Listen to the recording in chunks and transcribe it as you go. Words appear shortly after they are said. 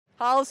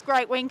Harles,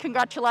 great win,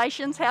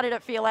 congratulations. How did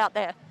it feel out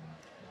there?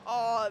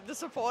 Oh, the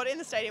support in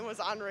the stadium was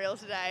unreal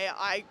today.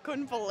 I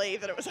couldn't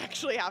believe that it was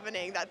actually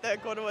happening. That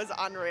third quarter was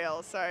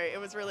unreal. So it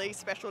was really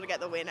special to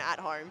get the win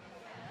at home.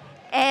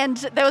 And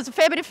there was a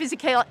fair bit of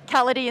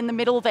physicality in the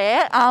middle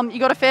there. You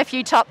got a fair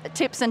few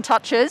tips and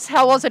touches.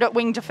 How was it at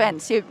Wing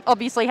Defence? You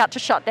obviously had to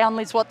shut down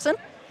Liz Watson.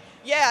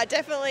 Yeah, I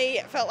definitely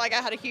felt like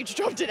I had a huge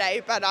job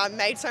today, but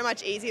made so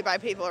much easier by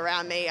people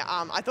around me.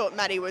 I thought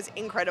Maddie was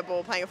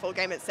incredible, playing a full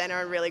game at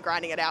centre and really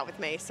grinding it out with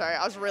me. So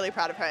I was really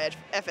proud of her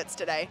efforts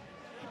today.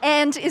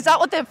 And is that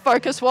what the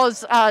focus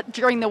was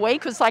during the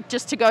week? Was like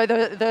just to go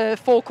the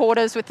 4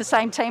 quarters with the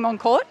same team on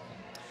court?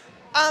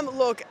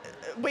 Look,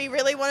 we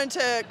really wanted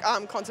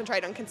to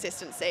concentrate on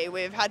consistency.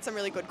 We've had some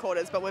really good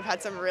quarters, but we've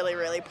had some really,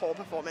 really poor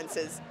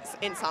performances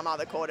in some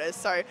other quarters.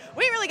 So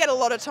we didn't really get a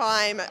lot of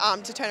time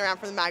to turn around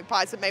from the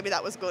Magpies, but maybe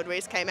that was good. We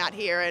just came out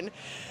here and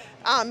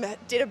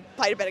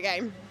played a better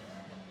game.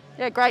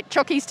 Yeah, great.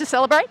 Chockies to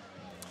celebrate?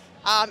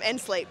 And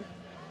sleep.